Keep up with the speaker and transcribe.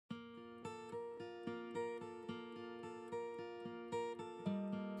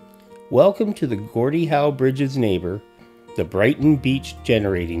Welcome to the Gordie Howe Bridge's neighbor, the Brighton Beach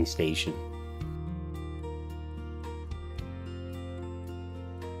Generating Station.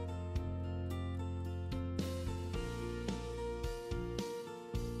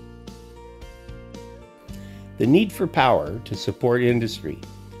 The need for power to support industry,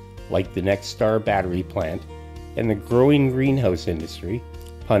 like the NextStar Battery Plant and the growing greenhouse industry,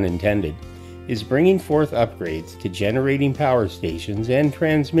 pun intended, is bringing forth upgrades to generating power stations and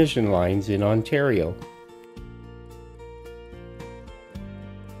transmission lines in Ontario.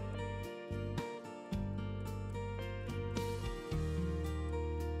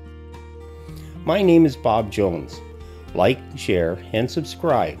 My name is Bob Jones. Like, share, and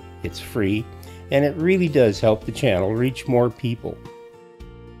subscribe. It's free, and it really does help the channel reach more people.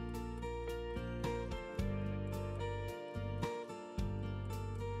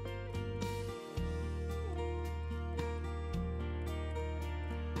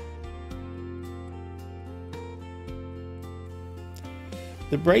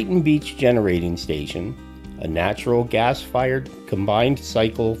 The Brighton Beach Generating Station, a natural gas-fired combined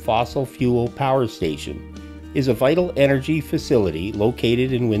cycle fossil fuel power station, is a vital energy facility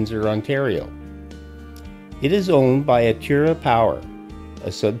located in Windsor, Ontario. It is owned by Atura Power,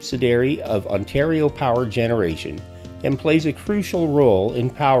 a subsidiary of Ontario Power Generation, and plays a crucial role in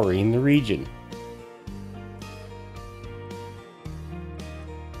powering the region.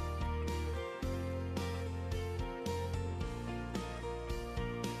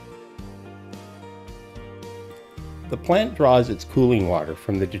 The plant draws its cooling water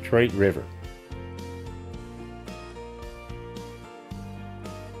from the Detroit River.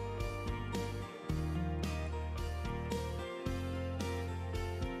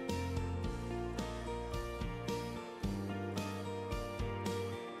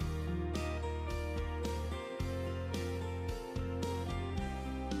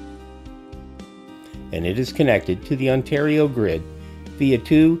 And it is connected to the Ontario grid via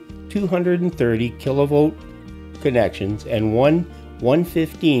two 230 kilovolt connections and one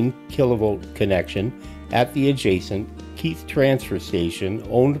 115 kilovolt connection at the adjacent Keith Transfer Station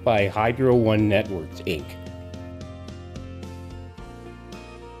owned by Hydro One Networks, Inc.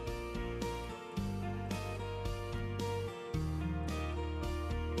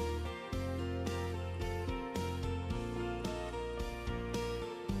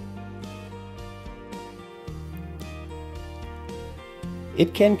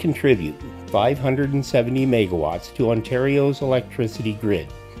 It can contribute 570 megawatts to Ontario's electricity grid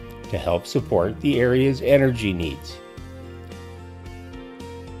to help support the area's energy needs.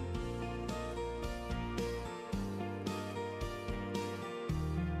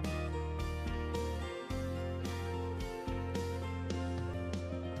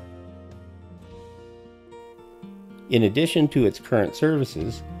 In addition to its current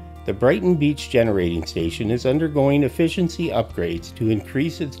services, the Brighton Beach Generating Station is undergoing efficiency upgrades to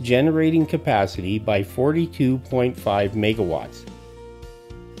increase its generating capacity by 42.5 megawatts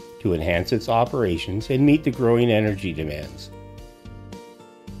to enhance its operations and meet the growing energy demands.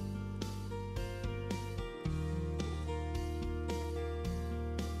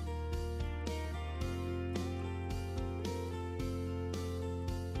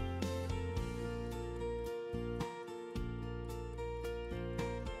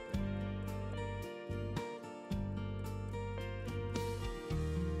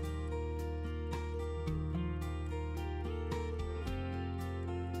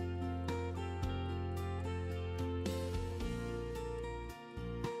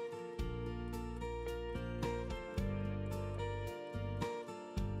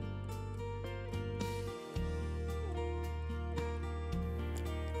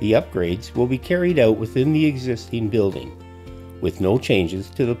 The upgrades will be carried out within the existing building, with no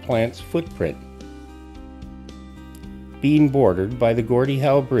changes to the plant's footprint. Being bordered by the Gordie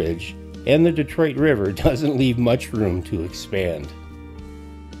Howe Bridge and the Detroit River doesn't leave much room to expand.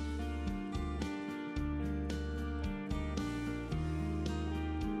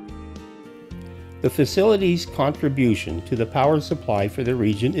 The facility's contribution to the power supply for the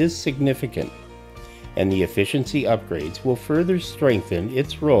region is significant, and the efficiency upgrades will further strengthen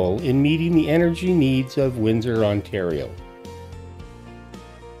its role in meeting the energy needs of Windsor, Ontario.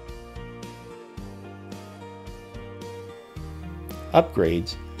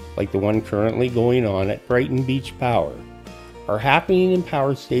 Upgrades, like the one currently going on at Brighton Beach Power, are happening in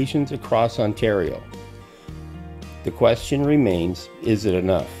power stations across Ontario. The question remains, is it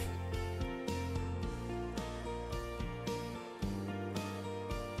enough?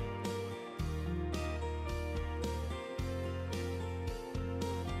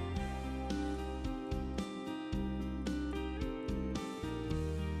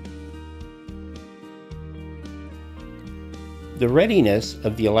 The readiness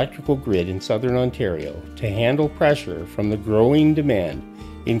of the electrical grid in southern Ontario to handle pressure from the growing demand,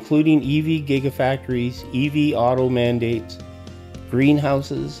 including EV gigafactories, EV auto mandates,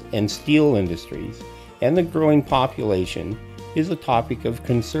 greenhouses, and steel industries, and the growing population, is a topic of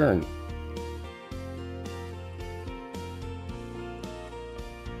concern.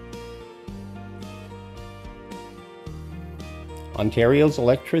 Ontario's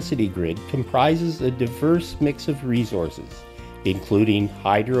electricity grid comprises a diverse mix of resources, including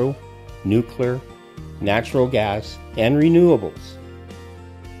hydro, nuclear, natural gas, and renewables.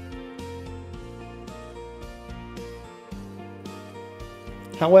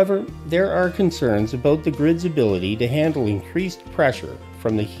 However, there are concerns about the grid's ability to handle increased pressure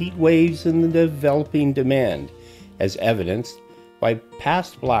from the heat waves and the developing demand, as evidenced by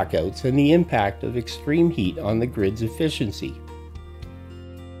past blackouts and the impact of extreme heat on the grid's efficiency.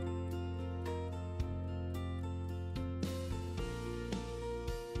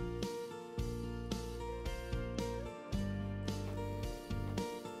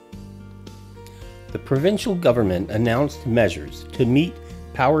 The provincial government announced measures to meet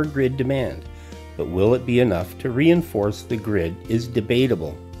power grid demand, but will it be enough to reinforce the grid is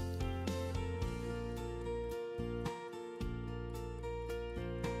debatable.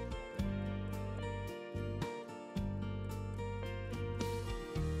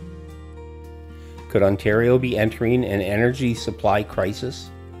 Could Ontario be entering an energy supply crisis,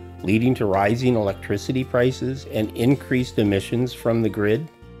 leading to rising electricity prices and increased emissions from the grid?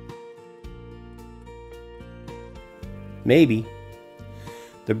 Maybe.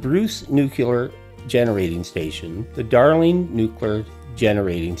 The Bruce Nuclear Generating Station, the Darling Nuclear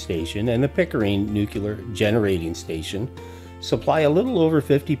Generating Station, and the Pickering Nuclear Generating Station supply a little over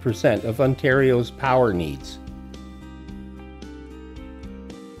 50% of Ontario's power needs.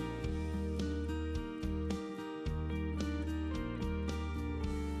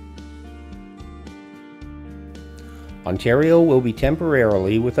 Ontario will be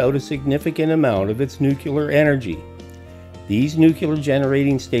temporarily without a significant amount of its nuclear energy. These nuclear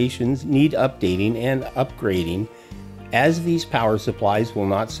generating stations need updating and upgrading, as these power supplies will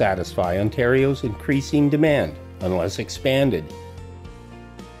not satisfy Ontario's increasing demand unless expanded.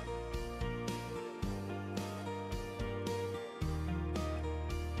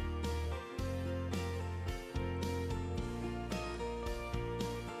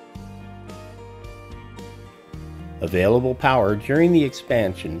 Available power during the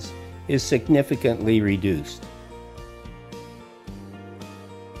expansions is significantly reduced.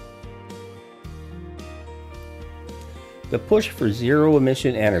 The push for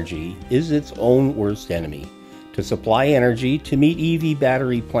zero-emission energy is its own worst enemy. To supply energy to meet EV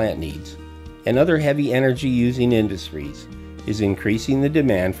battery plant needs and other heavy energy-using industries is increasing the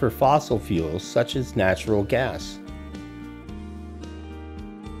demand for fossil fuels such as natural gas.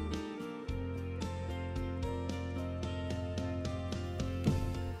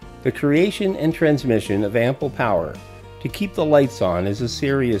 The creation and transmission of ample power to keep the lights on is a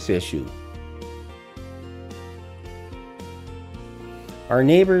serious issue. Our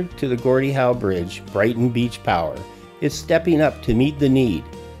neighbor to the Gordie Howe Bridge, Brighton Beach Power, is stepping up to meet the need,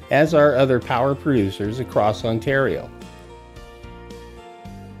 as are other power producers across Ontario.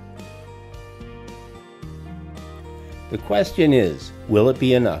 The question is, will it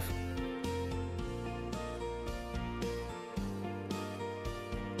be enough?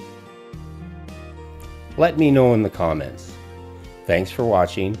 Let me know in the comments. Thanks for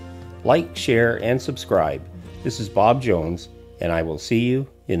watching. Like, share, and subscribe. This is Bob Jones, and I will see you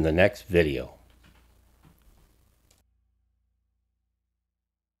in the next video.